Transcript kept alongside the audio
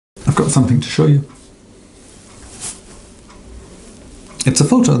got something to show you. It's a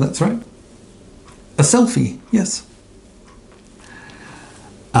photo, that's right. A selfie, yes.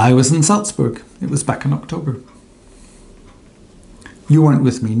 I was in Salzburg. It was back in October. You weren't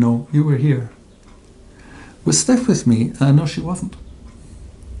with me, no, you were here. Was Steph with me? No, she wasn't.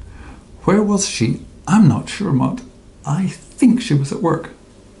 Where was she? I'm not sure, Maud. I think she was at work.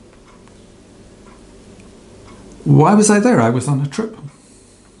 Why was I there? I was on a trip.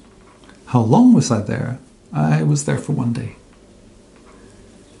 How long was I there? I was there for 1 day.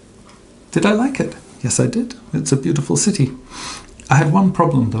 Did I like it? Yes, I did. It's a beautiful city. I had one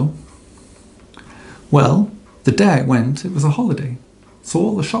problem, though. Well, the day I went, it was a holiday, so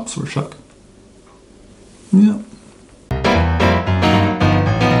all the shops were shut. Yeah.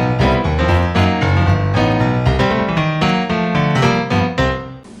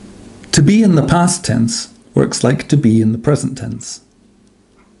 To be in the past tense works like to be in the present tense.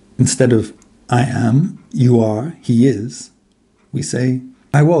 Instead of I am, you are, he is, we say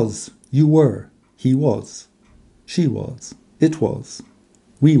I was, you were, he was, she was, it was,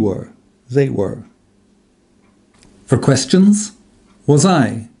 we were, they were. For questions, was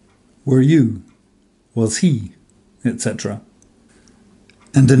I, were you, was he, etc.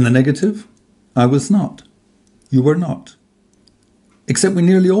 And in the negative, I was not, you were not. Except we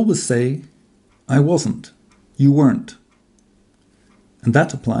nearly always say, I wasn't, you weren't. And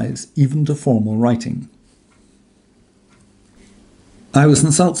that applies even to formal writing. I was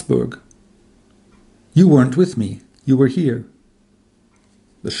in Salzburg. You weren't with me, you were here.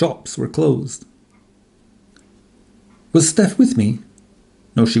 The shops were closed. Was Steph with me?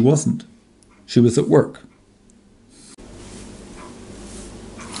 No, she wasn't. She was at work.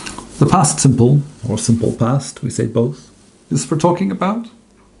 The past simple, or simple past, we say both, is for talking about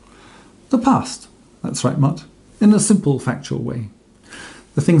the past. That's right, Mutt. In a simple, factual way.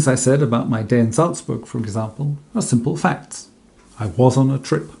 The things I said about my day in Salzburg, for example, are simple facts. I was on a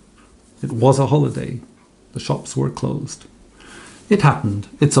trip. It was a holiday. The shops were closed. It happened.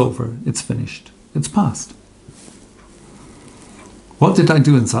 It's over. It's finished. It's past. What did I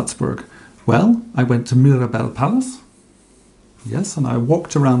do in Salzburg? Well, I went to Mirabell Palace. Yes, and I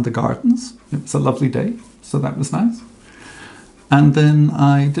walked around the gardens. It was a lovely day, so that was nice. And then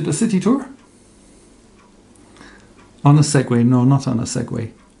I did a city tour. On a Segway. No, not on a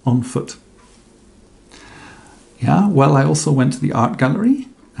Segway. On foot. Yeah, well, I also went to the art gallery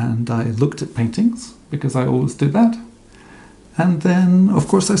and I looked at paintings because I always do that. And then, of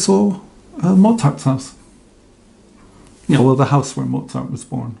course, I saw Mozart's house. Yeah, well, the house where Mozart was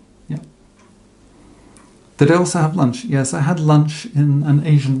born. Yeah. Did I also have lunch? Yes, I had lunch in an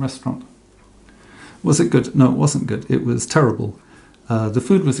Asian restaurant. Was it good? No, it wasn't good. It was terrible. The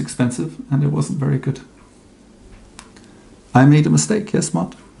food was expensive and it wasn't very good. I made a mistake. Yes,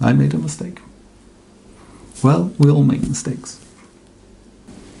 Mott, I made a mistake. Well, we all make mistakes.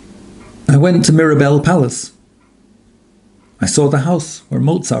 I went to Mirabell Palace. I saw the house where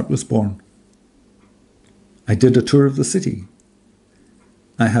Mozart was born. I did a tour of the city.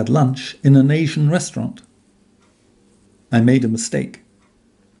 I had lunch in an Asian restaurant. I made a mistake.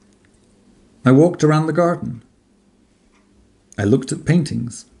 I walked around the garden. I looked at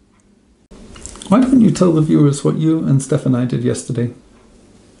paintings. Why don't you tell the viewers what you and Steph and I did yesterday?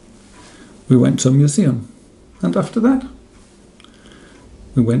 We went to a museum. And after that,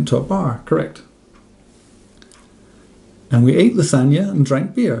 we went to a bar, correct? And we ate lasagna and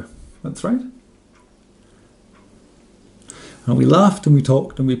drank beer. That's right. And we laughed and we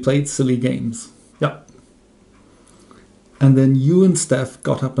talked and we played silly games. Yep. And then you and Steph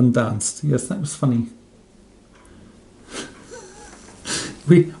got up and danced. Yes, that was funny.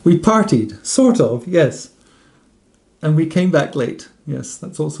 We partied, sort of, yes. And we came back late. Yes,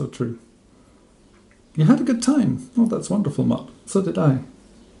 that's also true. You had a good time. Oh, that's wonderful, Mutt. So did I.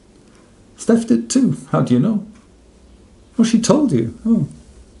 Steph did too. How do you know? Oh, she told you. Oh.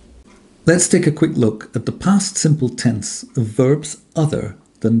 Let's take a quick look at the past simple tense of verbs other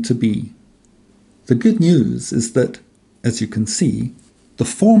than to be. The good news is that, as you can see, the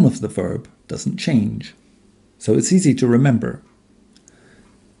form of the verb doesn't change. So it's easy to remember.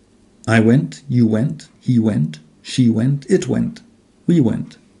 I went, you went, he went, she went, it went, we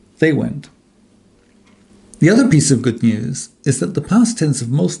went, they went. The other piece of good news is that the past tense of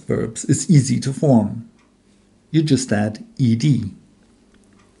most verbs is easy to form. You just add ed.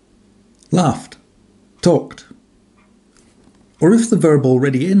 Laughed, talked. Or if the verb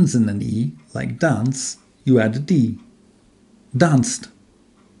already ends in an e, like dance, you add a d. Danced.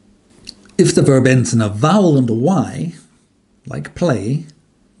 If the verb ends in a vowel and a y, like play,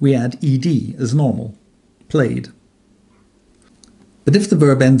 we add ed as normal. Played. But if the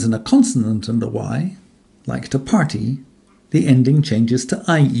verb ends in a consonant and a Y, like to party, the ending changes to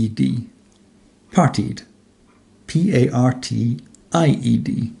IED. Partied. P-A-R-T-I-E-D.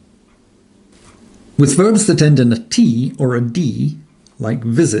 With verbs that end in a T or a D, like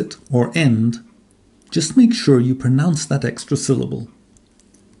visit or end, just make sure you pronounce that extra syllable.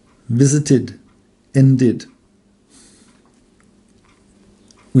 Visited, ended.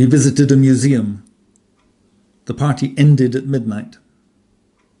 We visited a museum. The party ended at midnight.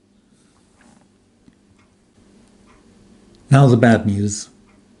 Now the bad news.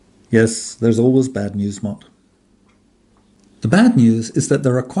 Yes, there's always bad news, Mott. The bad news is that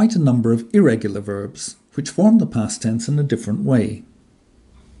there are quite a number of irregular verbs which form the past tense in a different way.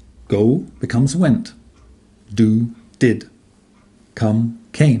 Go becomes went. Do, did. Come,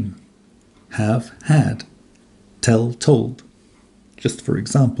 came. Have, had. Tell, told. Just for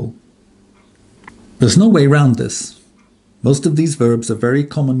example. There's no way round this. Most of these verbs are very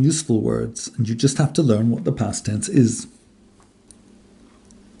common useful words, and you just have to learn what the past tense is.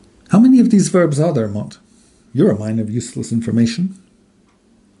 How many of these verbs are there, Mott? You're a mine of useless information.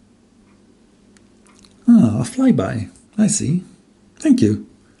 Ah, a flyby. I see. Thank you.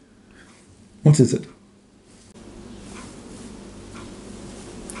 What is it?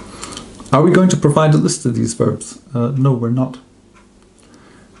 Are we going to provide a list of these verbs? No, we're not.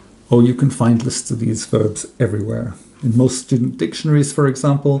 Oh, you can find lists of these verbs everywhere. In most student dictionaries, for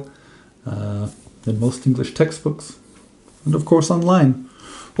example, in most English textbooks, and of course online.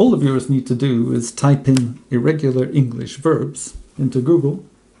 All the viewers need to do is type in irregular English verbs into Google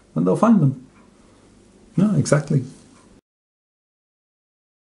and they'll find them. No, exactly.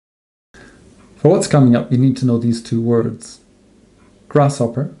 For what's coming up, you need to know these two words.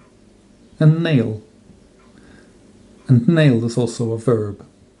 Grasshopper and nail. And nail is also a verb.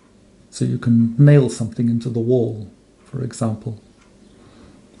 So you can nail something into the wall, for example.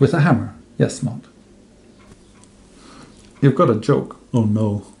 With a hammer. Yes, Mott. You've got a joke. Oh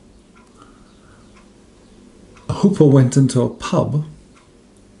no. A hoopoe went into a pub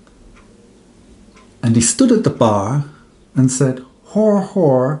and he stood at the bar and said, "Whore,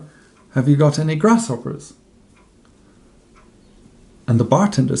 whore, have you got any grasshoppers?" And the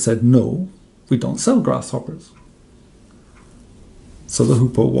bartender said, "No, we don't sell grasshoppers." So the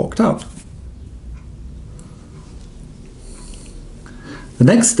hoopoe walked out. The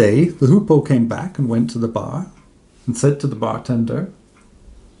next day, the hoopoe came back and went to the bar and said to the bartender,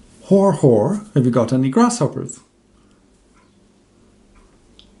 "Whore, whore, have you got any grasshoppers?"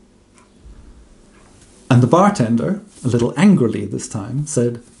 And the bartender, a little angrily this time,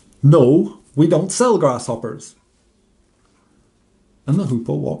 said, "No, we don't sell grasshoppers." And the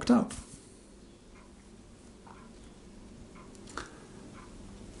hoopoe walked out.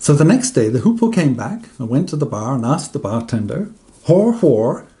 So the next day, the hoopoe came back and went to the bar and asked the bartender, "Whore,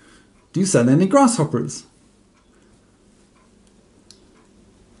 whore, do you sell any grasshoppers?"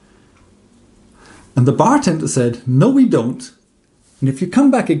 And the bartender said, "No, we don't. And if you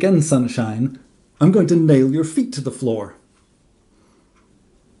come back again, sunshine, I'm going to nail your feet to the floor."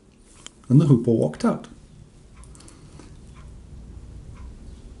 And the hoopoe walked out.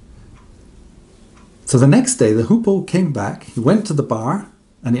 So the next day, the hoopoe came back, he went to the bar,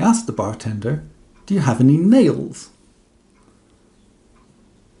 and he asked the bartender, "Do you have any nails?"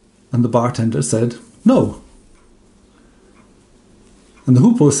 And the bartender said, "No." And the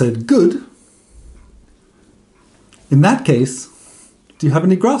hoopoe said, "Good. In that case, do you have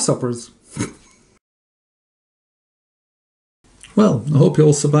any grasshoppers?" Well, I hope you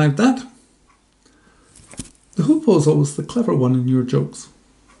all survived that. The hoopoe is always the clever one in your jokes.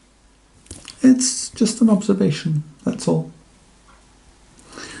 It's just an observation, that's all.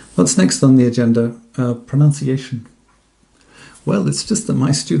 What's next on the agenda? Pronunciation. Well, it's just that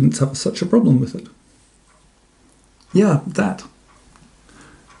my students have such a problem with it. Yeah, that.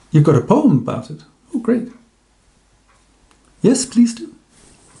 You've got a poem about it. Oh, great. Yes, please do.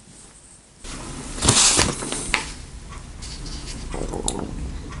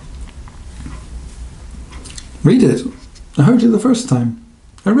 Read it. I heard you the first time.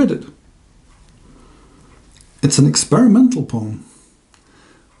 I read it. It's an experimental poem.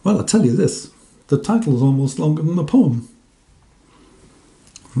 Well, I'll tell you this. The title is almost longer than the poem.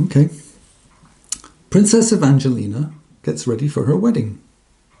 Okay. Princess Evangelina gets ready for her wedding.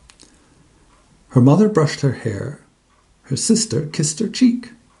 Her mother brushed her hair. Her sister kissed her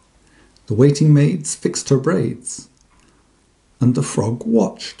cheek. The waiting maids fixed her braids. And the frog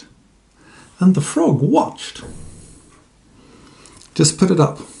watched. And the frog watched. Just put it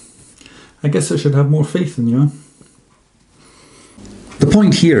up. I guess I should have more faith in you. The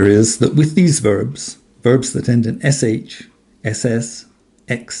point here is that with these verbs, verbs that end in sh, ss,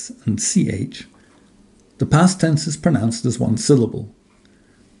 x and ch, the past tense is pronounced as one syllable.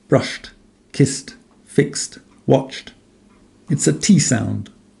 Brushed, kissed, fixed, watched. It's a T sound.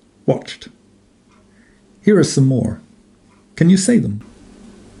 Watched. Here are some more. Can you say them?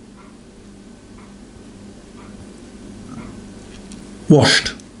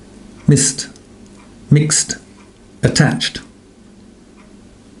 Washed, missed, mixed, attached.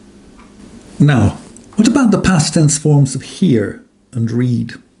 Now, what about the past tense forms of hear and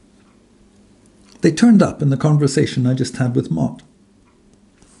read? They turned up in the conversation I just had with Mott.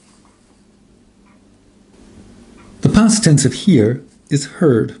 The past tense of hear is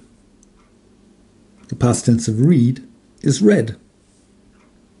heard. The past tense of read is read.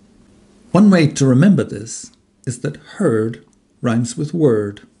 One way to remember this is that heard rhymes with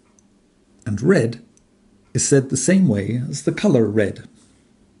word, and read is said the same way as the colour red.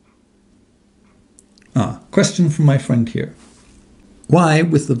 Question from my friend here. Why,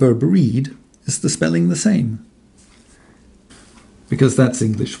 with the verb read, is the spelling the same? Because that's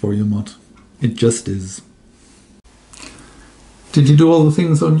English for you, Mott. It just is. Did you do all the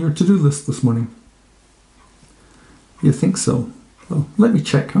things on your to-do list this morning? You think so? Well, let me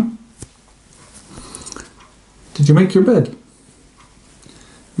check, huh? Did you make your bed?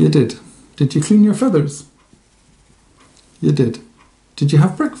 You did. Did you clean your feathers? You did. Did you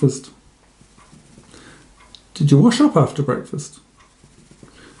have breakfast? Did you wash up after breakfast?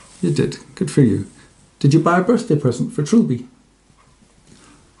 You did. Good for you. Did you buy a birthday present for Trilby?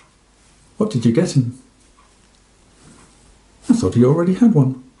 What did you get him? I thought he already had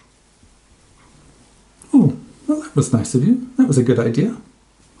one. Oh, well, that was nice of you. That was a good idea.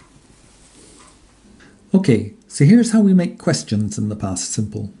 Okay, so here's how we make questions in the past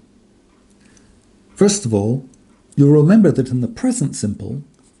simple. First of all, you'll remember that in the present simple,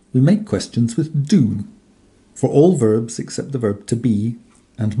 we make questions with do for all verbs except the verb to be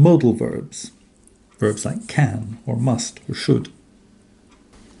and modal verbs, verbs like can or must or should.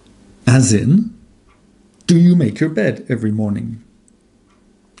 As in, do you make your bed every morning?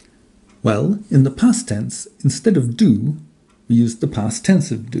 Well, in the past tense, instead of do, we used the past tense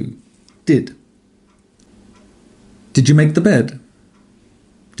of do, did. Did you make the bed?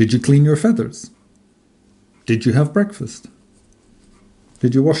 Did you clean your feathers? Did you have breakfast?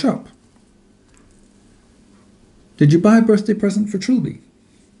 Did you wash up? Did you buy a birthday present for Trilby?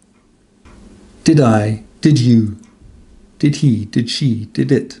 Did I? Did you? Did he? Did she?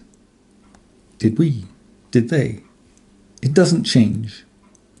 Did it? Did we? Did they? It doesn't change.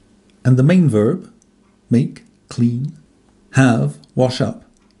 And the main verb, make, clean, have, wash up,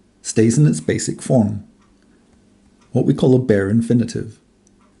 stays in its basic form, what we call a bare infinitive.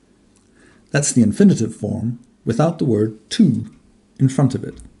 That's the infinitive form without the word to in front of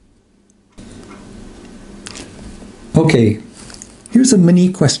it. Okay, here's a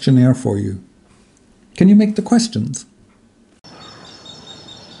mini questionnaire for you. Can you make the questions?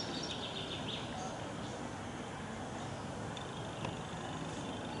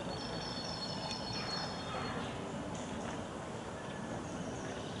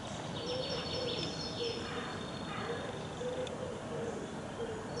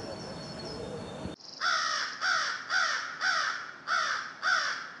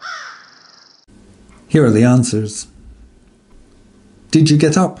 Here are the answers. Did you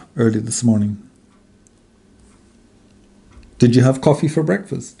get up early this morning? Did you have coffee for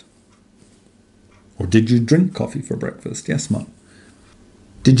breakfast? Or did you drink coffee for breakfast? Yes, Mom.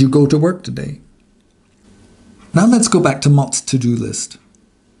 Did you go to work today? Now let's go back to Mott's to-do list.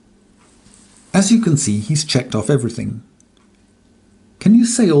 As you can see, he's checked off everything. Can you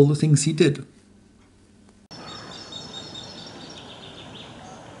say all the things he did?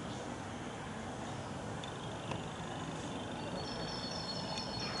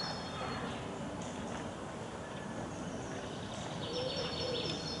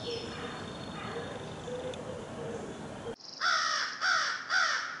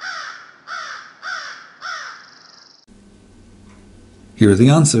 Here are the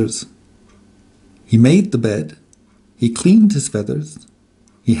answers. He made the bed, he cleaned his feathers,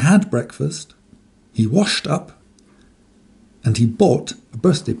 he had breakfast, he washed up, and he bought a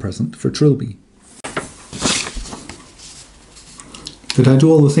birthday present for Trilby. Did I do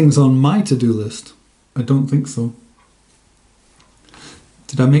all the things on my to-do list? I don't think so.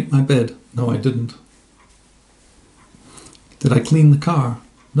 Did I make my bed? No, I didn't. Did I clean the car?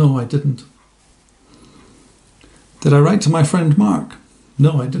 No, I didn't. Did I write to my friend Mark?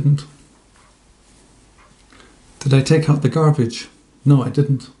 No, I didn't. Did I take out the garbage? No, I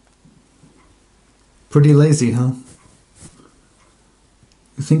didn't. Pretty lazy, huh?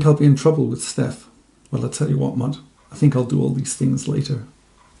 You think I'll be in trouble with Steph? Well, I'll tell you what, Mud. I think I'll do all these things later.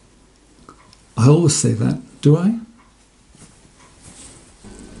 I always say that, do I?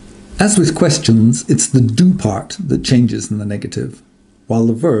 As with questions, it's the do part that changes in the negative, while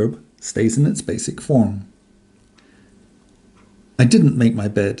the verb stays in its basic form. I didn't make my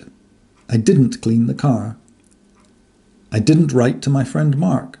bed. I didn't clean the car. I didn't write to my friend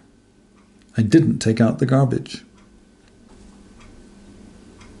Mark. I didn't take out the garbage.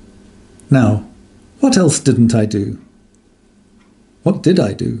 Now, what else didn't I do? What did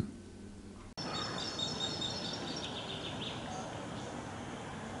I do?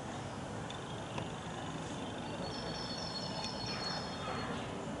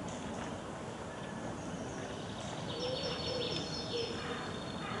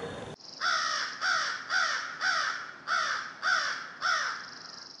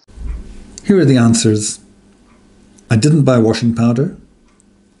 Here are the answers. I didn't buy washing powder.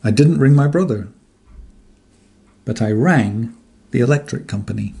 I didn't ring my brother. But I rang the electric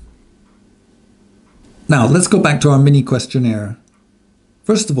company. Now, let's go back to our mini questionnaire.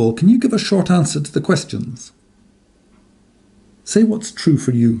 First of all, can you give a short answer to the questions? Say what's true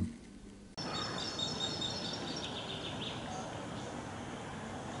for you.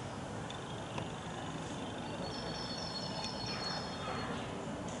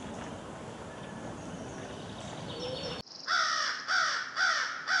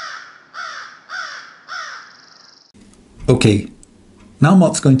 Okay, now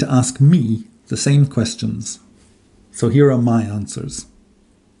Mott's going to ask me the same questions. So here are my answers.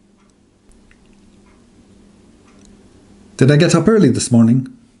 Did I get up early this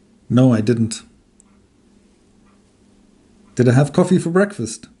morning? No, I didn't. Did I have coffee for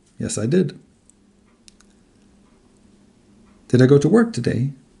breakfast? Yes, I did. Did I go to work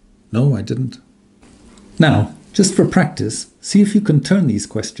today? No, I didn't. Now, just for practice, see if you can turn these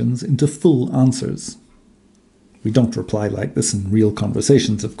questions into full answers. We don't reply like this in real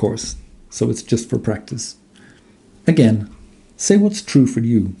conversations, of course, so it's just for practice. Again, say what's true for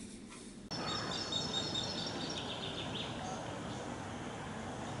you.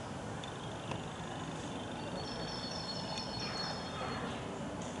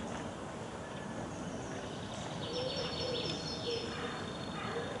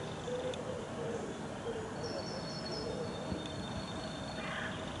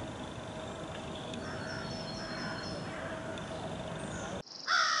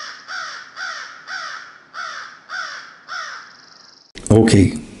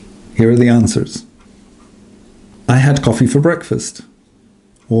 Okay, here are the answers. I had coffee for breakfast.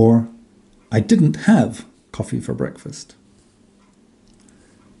 Or, I didn't have coffee for breakfast.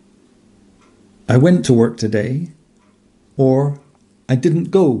 I went to work today. Or, I didn't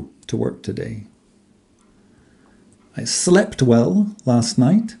go to work today. I slept well last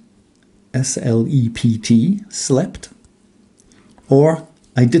night. S-L-E-P-T, slept. Or,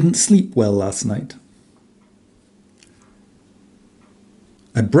 I didn't sleep well last night.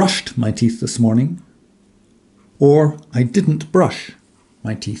 I brushed my teeth this morning, or I didn't brush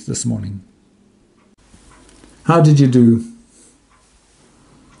my teeth this morning. How did you do?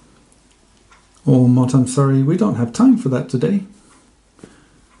 Oh, Mott, I'm sorry, we don't have time for that today.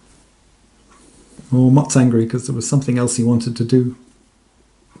 Oh, Mott's angry because there was something else he wanted to do.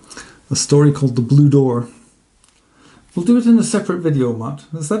 A story called The Blue Door. We'll do it in a separate video, Mott.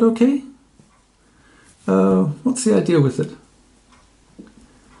 Is that okay? What's the idea with it?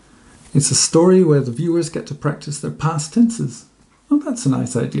 It's a story where the viewers get to practice their past tenses. Oh, that's a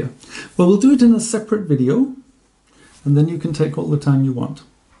nice idea. Well, we'll do it in a separate video, and then you can take all the time you want.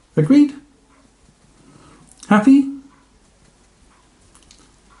 Agreed? Happy?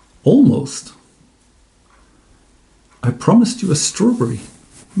 Almost. I promised you a strawberry.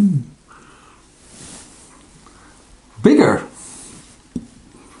 Bigger.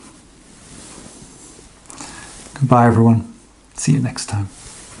 Goodbye, everyone. See you next time.